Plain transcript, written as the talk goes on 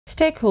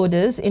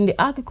Stakeholders in the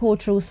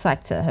agricultural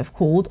sector have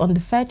called on the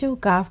federal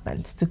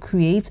government to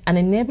create an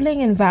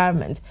enabling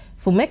environment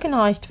for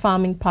mechanized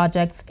farming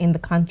projects in the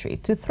country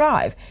to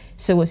thrive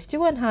so as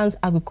to enhance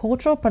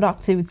agricultural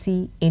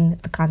productivity in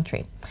the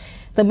country.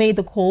 They made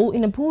the call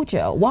in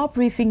Abuja while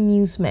briefing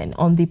newsmen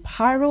on the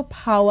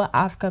Pyro-Power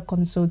Africa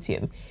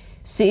consortium.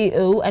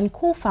 CEO and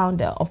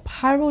co-founder of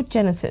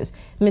Pyrogenesis,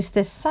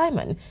 Mr.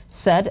 Simon,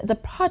 said the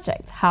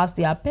project has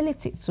the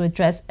ability to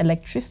address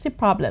electricity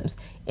problems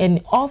in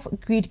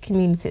off-grid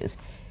communities.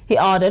 He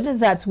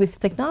added that with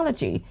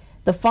technology,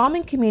 the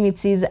farming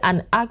communities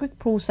and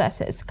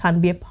agri-processors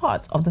can be a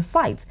part of the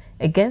fight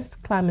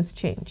against climate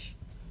change.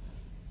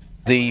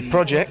 The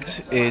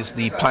project is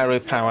the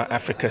Pyro-Power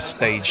Africa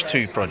Stage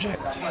 2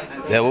 project.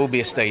 There will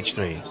be a Stage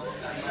 3.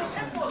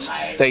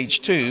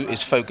 Stage 2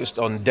 is focused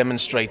on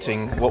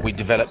demonstrating what we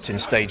developed in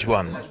Stage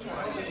 1,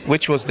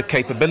 which was the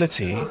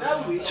capability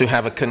to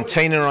have a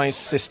containerized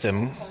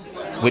system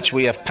which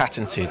we have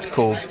patented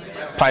called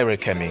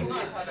Pyrochemy.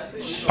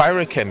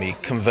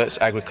 Pyrochemy converts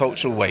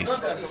agricultural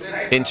waste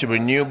into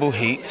renewable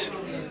heat,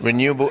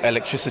 renewable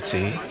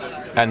electricity,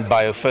 and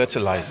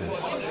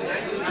biofertilizers.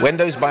 When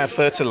those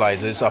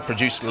biofertilizers are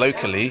produced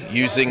locally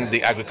using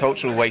the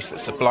agricultural waste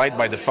that's supplied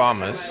by the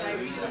farmers,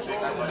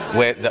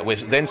 that we're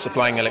then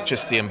supplying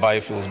electricity and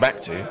biofuels back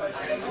to,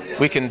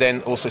 we can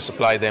then also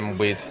supply them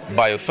with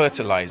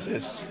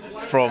biofertilizers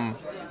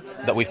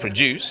that we've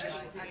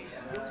produced.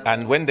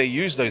 And when they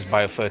use those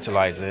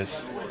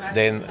biofertilizers,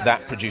 then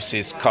that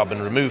produces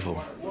carbon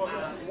removal.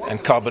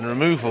 And carbon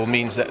removal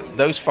means that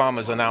those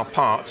farmers are now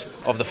part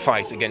of the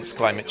fight against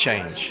climate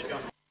change.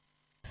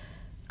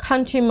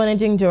 Country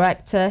Managing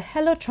Director,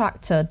 Hello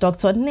Tractor,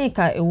 Dr.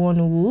 Nneka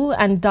Iwonuwu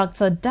and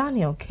Dr.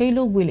 Daniel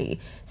Kalo Willie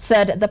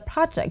said the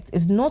project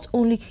is not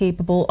only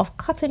capable of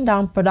cutting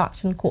down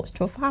production costs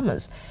for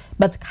farmers,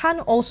 but can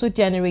also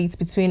generate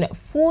between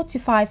 4,000 to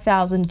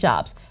 5,000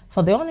 jobs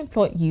for the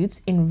unemployed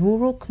youths in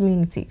rural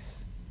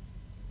communities.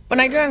 For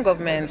Nigerian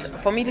government,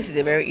 for me, this is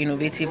a very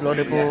innovative,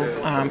 laudable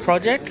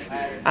project.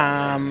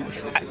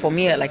 For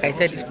me, like I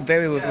said, it's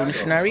very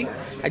revolutionary.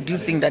 I do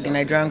think that the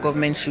Nigerian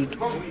government should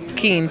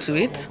key into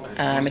it,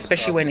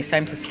 especially when it's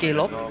time to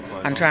scale up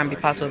and try and be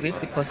part of it,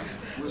 because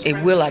it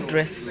will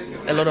address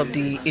a lot of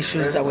the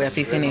issues that we are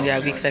facing in the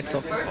agri sector.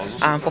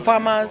 For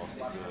farmers,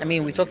 I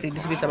mean, we talked a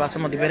little bit about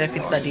some of the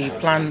benefits that they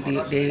plan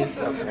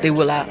they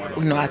will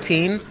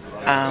attain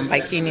by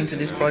keying into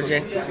this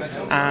project.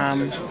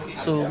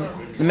 So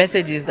the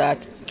message is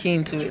that key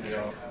into it.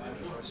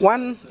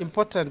 One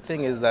important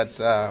thing is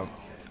that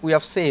we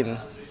have seen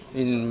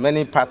in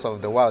many parts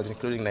of the world,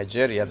 including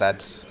Nigeria,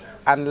 that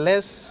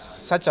unless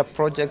such a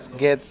project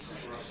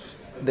gets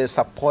the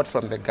support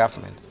from the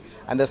government,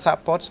 and the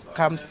support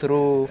comes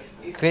through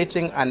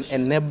creating an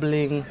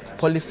enabling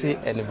policy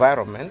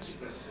environment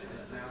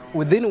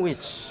within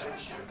which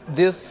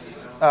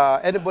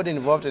anybody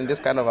involved in this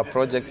kind of a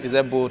project is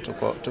able to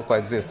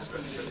coexist.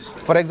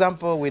 For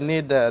example, we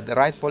need the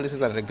right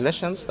policies and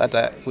regulations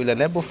that will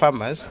enable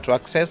farmers to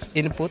access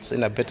inputs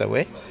in a better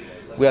way.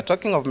 We are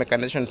talking of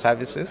mechanization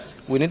services.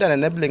 We need an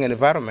enabling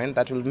environment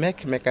that will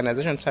make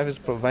mechanization service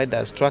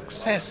providers to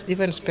access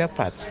even spare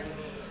parts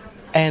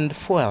and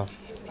fuel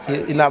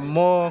in a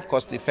more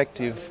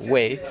cost-effective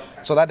way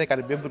so that they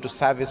can be able to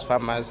service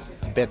farmers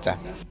better.